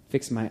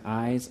 fix my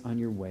eyes on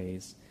your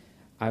ways.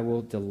 I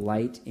will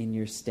delight in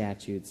your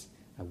statutes.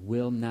 I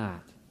will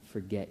not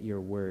forget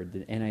your word. The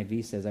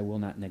NIV says, I will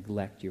not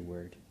neglect your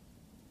word.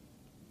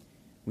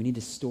 We need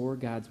to store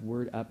God's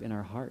word up in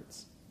our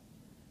hearts.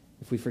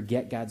 If we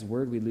forget God's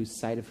word, we lose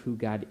sight of who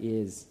God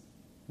is.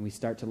 And we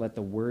start to let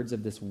the words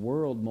of this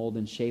world mold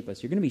and shape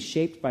us. You're going to be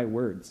shaped by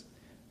words,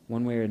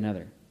 one way or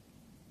another.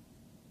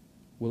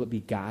 Will it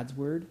be God's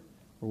word,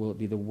 or will it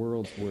be the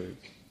world's word?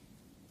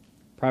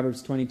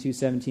 Proverbs 22,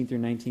 17 through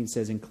 19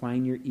 says,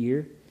 Incline your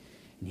ear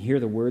and hear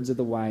the words of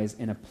the wise,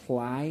 and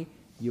apply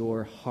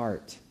your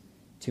heart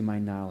to my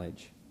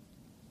knowledge.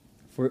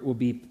 For it will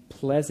be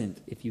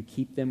pleasant if you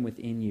keep them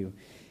within you.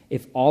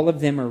 If all of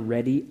them are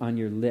ready on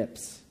your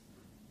lips,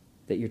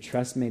 that your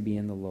trust may be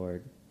in the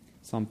Lord.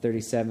 Psalm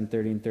 37,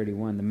 30 and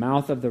 31. The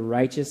mouth of the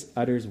righteous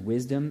utters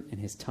wisdom, and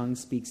his tongue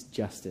speaks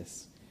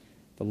justice.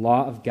 The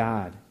law of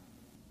God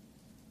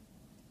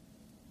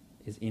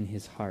is in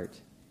his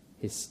heart.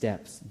 His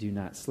steps do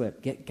not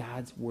slip. Get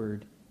God's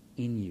word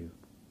in you.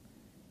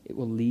 It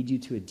will lead you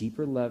to a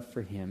deeper love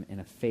for him and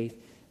a faith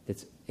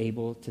that's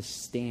able to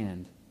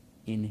stand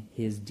in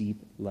his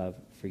deep love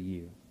for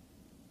you.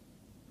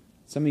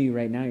 Some of you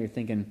right now, you're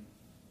thinking,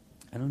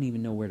 I don't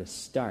even know where to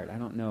start. I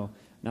don't know.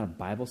 I'm not a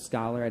Bible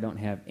scholar. I don't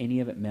have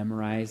any of it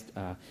memorized.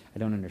 I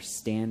don't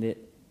understand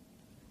it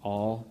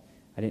all.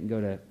 I didn't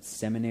go to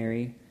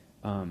seminary.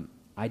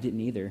 I didn't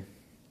either.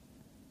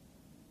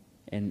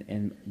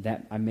 And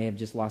that I may have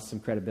just lost some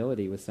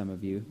credibility with some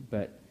of you,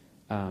 but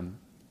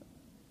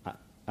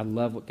I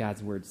love what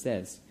God's word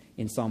says.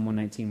 In Psalm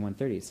 119,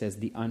 130, it says,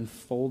 the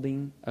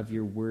unfolding of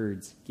your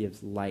words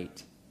gives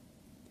light.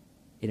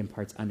 It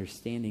imparts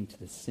understanding to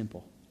the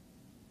simple.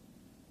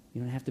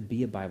 You don't have to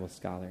be a Bible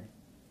scholar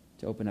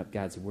to open up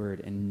God's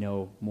word and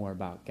know more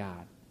about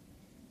God.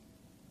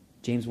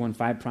 James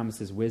 1:5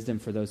 promises wisdom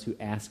for those who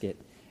ask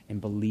it and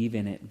believe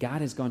in it.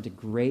 God has gone to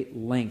great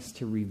lengths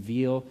to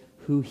reveal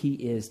who he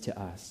is to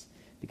us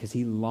because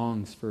he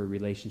longs for a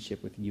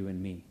relationship with you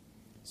and me.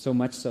 So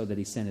much so that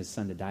he sent his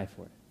son to die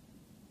for it.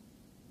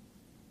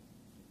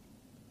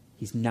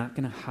 He's not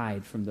going to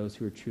hide from those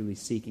who are truly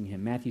seeking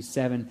him. Matthew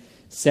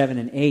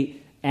 7:7-8,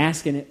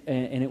 ask and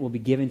it will be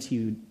given to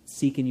you.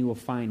 Seek and you will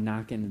find.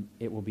 Knock and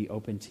it will be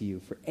open to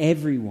you. For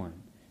everyone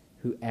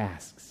who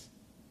asks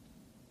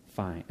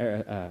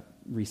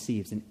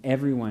receives, and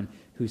everyone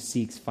who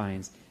seeks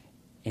finds.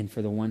 And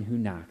for the one who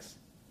knocks,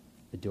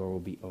 the door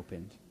will be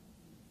opened.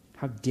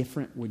 How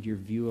different would your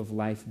view of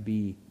life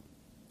be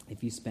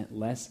if you spent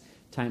less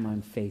time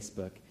on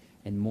Facebook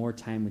and more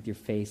time with your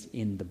face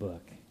in the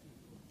book?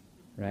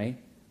 Right?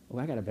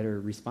 Well, I got a better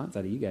response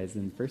out of you guys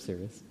than the first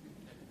service.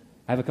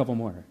 I have a couple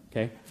more,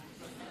 okay?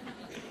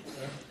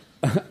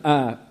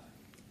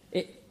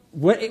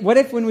 What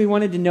if when we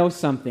wanted to know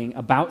something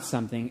about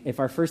something,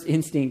 if our first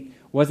instinct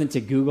wasn't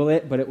to Google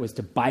it, but it was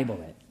to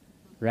Bible it,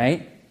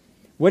 right?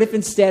 What if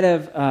instead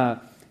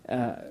of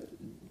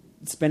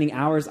spending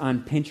hours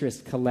on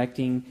Pinterest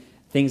collecting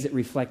things that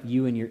reflect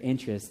you and your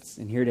interests,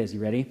 and here it is, you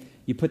ready?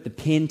 You put the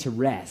pin to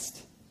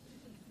rest.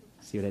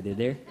 See what I did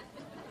there?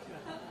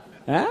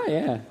 Ah,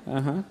 yeah,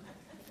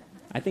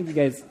 I think you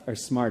guys are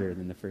smarter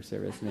than the first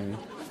service, maybe.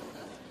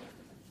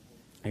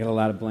 I got a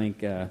lot of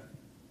blank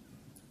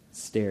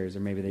stares, or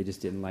maybe they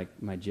just didn't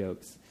like my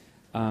jokes.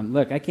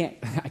 Look, I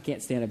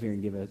can't stand up here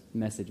and give a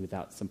message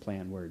without some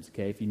planned words,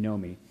 okay, if you know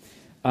me.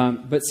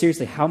 But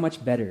seriously, how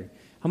much better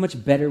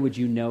would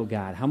you know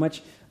God? How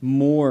much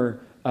more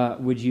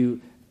would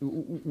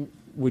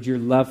your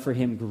love for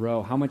him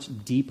grow? How much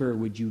deeper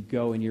would you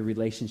go in your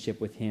relationship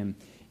with him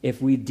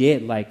if we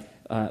did, like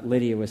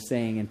Lydia was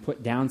saying, and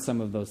put down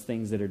some of those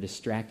things that are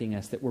distracting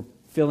us, that we're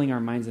filling our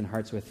minds and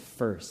hearts with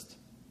first?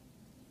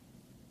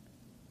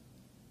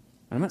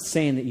 I'm not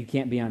saying that you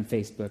can't be on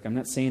Facebook. I'm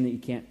not saying that you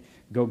can't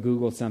go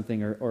Google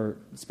something or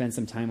spend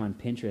some time on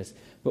Pinterest.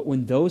 But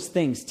when those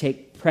things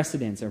take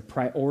precedence or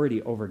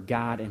priority over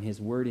God and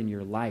his word in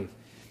your life,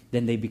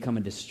 then they become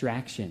a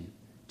distraction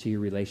to your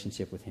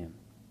relationship with him.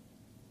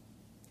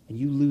 And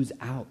you lose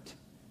out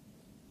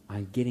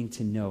on getting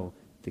to know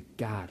the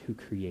God who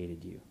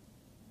created you.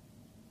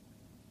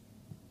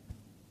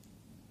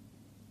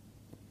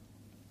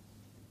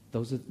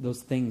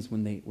 Those things,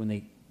 when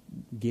they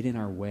get in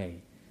our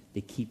way,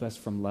 they keep us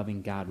from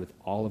loving God with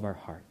all of our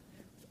heart,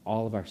 with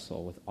all of our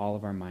soul, with all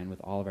of our mind, with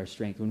all of our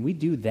strength. When we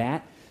do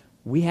that,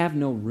 we have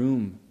no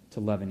room to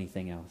love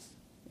anything else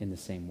in the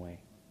same way.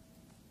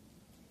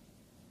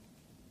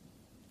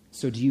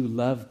 So do you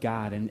love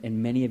God?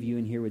 And many of you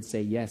in here would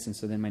say yes. And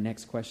so then my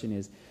next question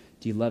is,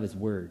 do you love his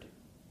word?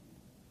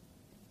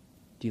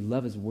 Do you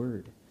love his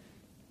word?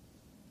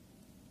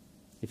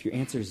 If your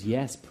answer is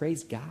yes,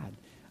 praise God.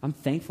 I'm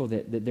thankful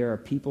that there are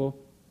people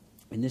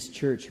in this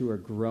church who are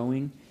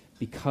growing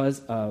because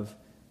of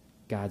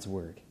God's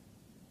word.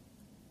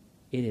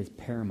 It is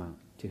paramount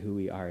to who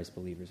we are as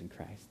believers in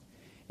Christ.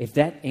 If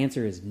that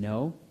answer is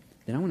no,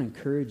 then I want to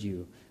encourage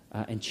you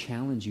and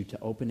challenge you to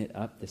open it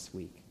up this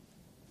week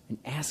and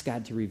ask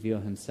God to reveal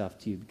himself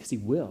to you, because he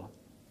will.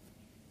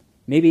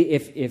 Maybe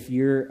if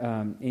you're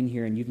in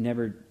here and you've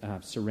never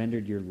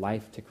surrendered your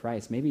life to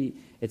Christ, maybe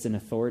it's an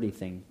authority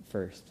thing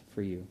first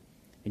for you,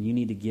 and you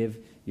need to give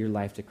your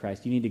life to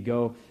Christ. You need to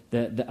go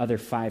the other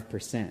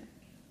 5%,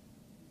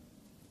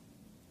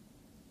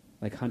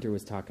 like Hunter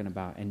was talking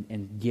about,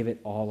 and give it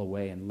all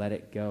away and let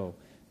it go.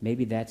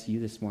 Maybe that's you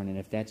this morning.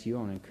 If that's you, I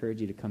want to encourage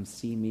you to come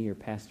see me or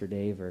Pastor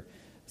Dave or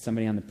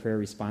somebody on the prayer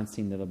response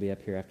team that'll be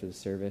up here after the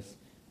service,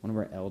 one of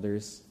our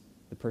elders,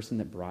 the person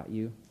that brought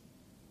you,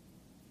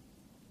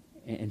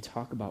 and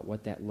talk about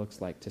what that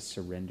looks like to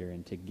surrender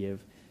and to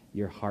give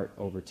your heart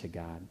over to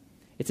God.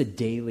 It's a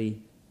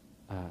daily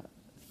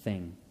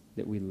thing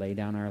that we lay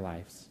down our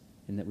lives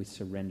and that we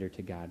surrender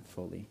to God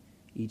fully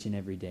each and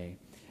every day.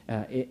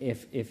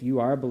 If you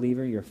are a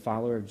believer, you're a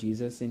follower of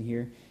Jesus in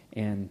here,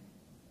 and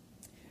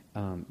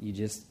you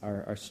just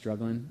are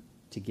struggling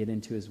to get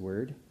into his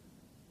word,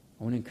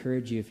 I want to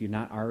encourage you, if you're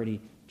not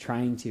already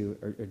trying to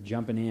or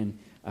jumping in,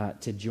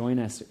 to join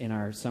us in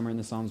our Summer in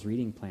the Psalms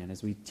reading plan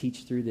as we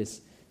teach through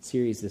this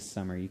series this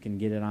summer. You can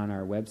get it on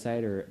our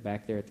website or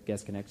back there at the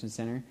Guest Connection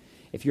Center.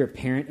 If you're a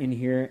parent in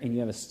here and you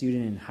have a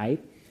student in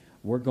Hype,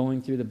 we're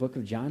going through the book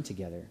of John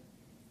together.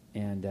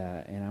 And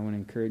I want to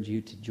encourage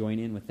you to join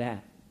in with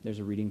that. There's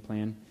a reading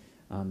plan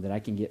that I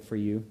can get for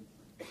you.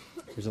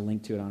 There's a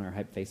link to it on our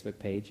Hype Facebook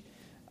page.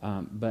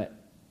 But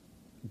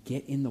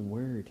get in the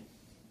Word.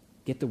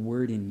 Get the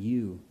Word in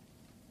you.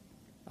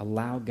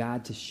 Allow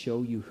God to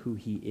show you who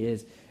He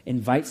is.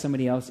 Invite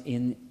somebody else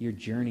in your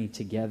journey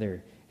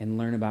together and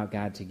learn about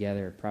God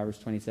together. Proverbs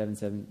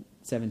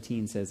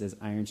 27:17 says, as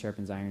iron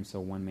sharpens iron, so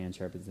one man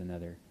sharpens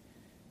another.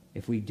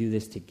 If we do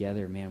this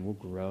together, man, we'll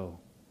grow.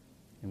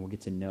 And we'll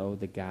get to know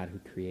the God who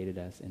created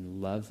us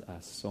and loves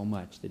us so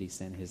much that He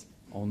sent His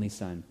only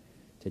Son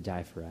to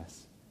die for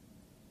us.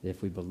 That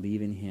if we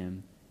believe in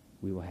Him,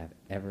 we will have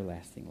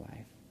everlasting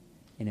life.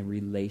 In a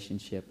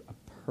relationship, a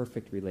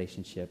perfect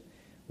relationship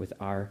with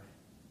our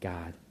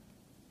God,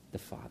 the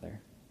Father.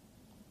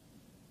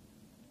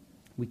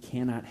 We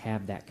cannot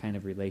have that kind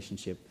of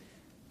relationship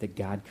that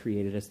God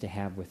created us to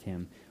have with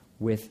Him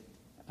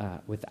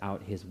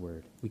without His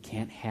Word. We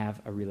can't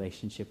have a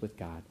relationship with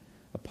God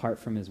apart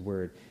from His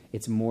Word.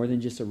 It's more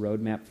than just a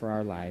roadmap for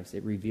our lives.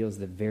 It reveals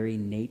the very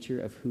nature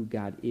of who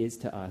God is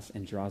to us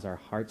and draws our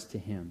hearts to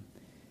Him.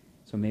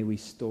 So may we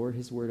store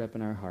His Word up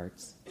in our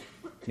hearts.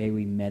 May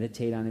we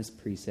meditate on His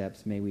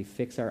precepts. May we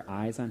fix our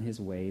eyes on His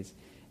ways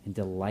and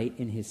delight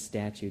in His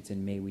statutes.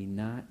 And may we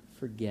not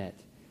forget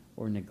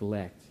or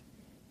neglect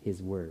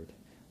His Word.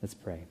 Let's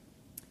pray.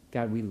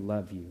 God, we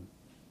love You.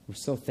 We're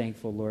so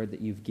thankful, Lord, that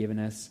You've given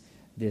us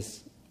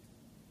this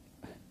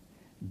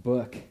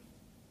book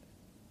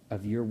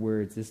of Your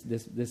words,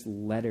 this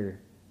letter,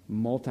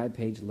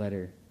 multi-page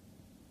letter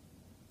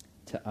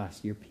to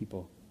us, Your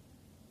people,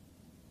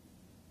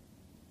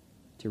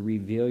 to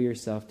reveal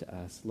Yourself to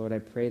us. Lord, I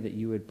pray that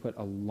You would put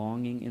a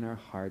longing in our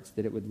hearts,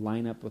 that it would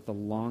line up with the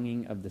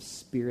longing of the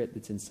Spirit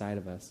that's inside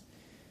of us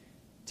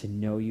to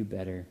know You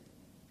better,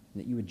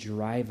 and that You would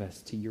drive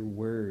us to Your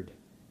Word,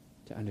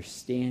 to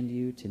understand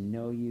You, to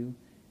know You,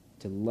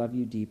 to love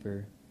You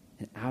deeper,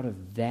 and out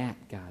of that,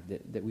 God,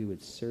 that we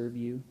would serve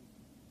You.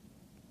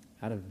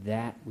 Out of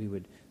that, we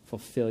would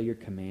fulfill Your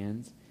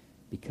commands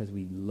because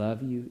we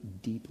love You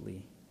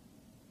deeply.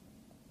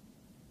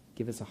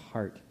 Give us a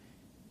heart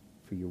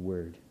for Your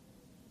Word.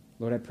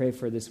 Lord, I pray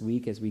for this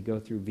week as we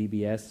go through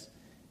VBS,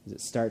 as it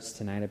starts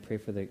tonight. I pray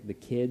for the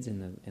kids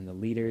and the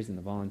leaders and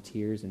the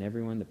volunteers and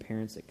everyone, the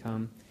parents that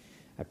come.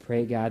 I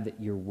pray, God,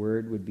 that Your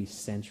Word would be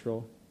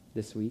central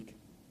this week.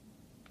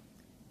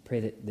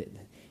 Pray that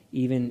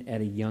even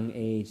at a young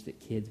age that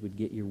kids would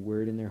get Your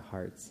Word in their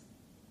hearts,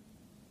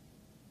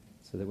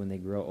 so that when they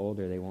grow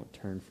older, they won't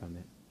turn from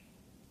it.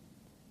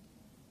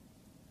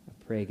 I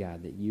pray,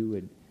 God, that You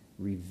would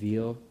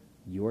reveal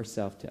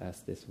Yourself to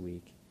us this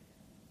week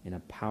in a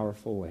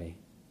powerful way.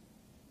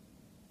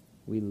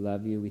 We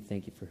love You. We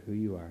thank You for who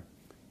You are.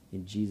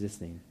 In Jesus'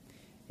 name,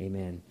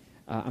 amen.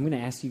 I'm going to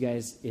ask you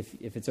guys, if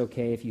it's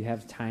okay, if you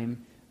have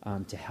time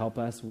to help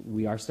us.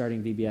 We are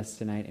starting VBS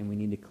tonight, and we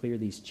need to clear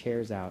these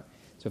chairs out.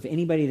 So if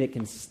anybody that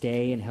can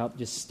stay and help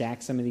just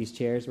stack some of these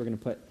chairs, we're going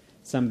to put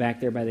some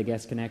back there by the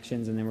Guest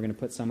Connections, and then we're going to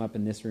put some up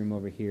in this room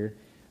over here.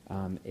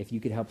 If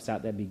you could help us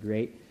out, that'd be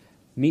great.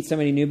 Meet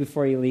somebody new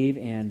before you leave,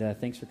 and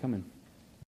thanks for coming.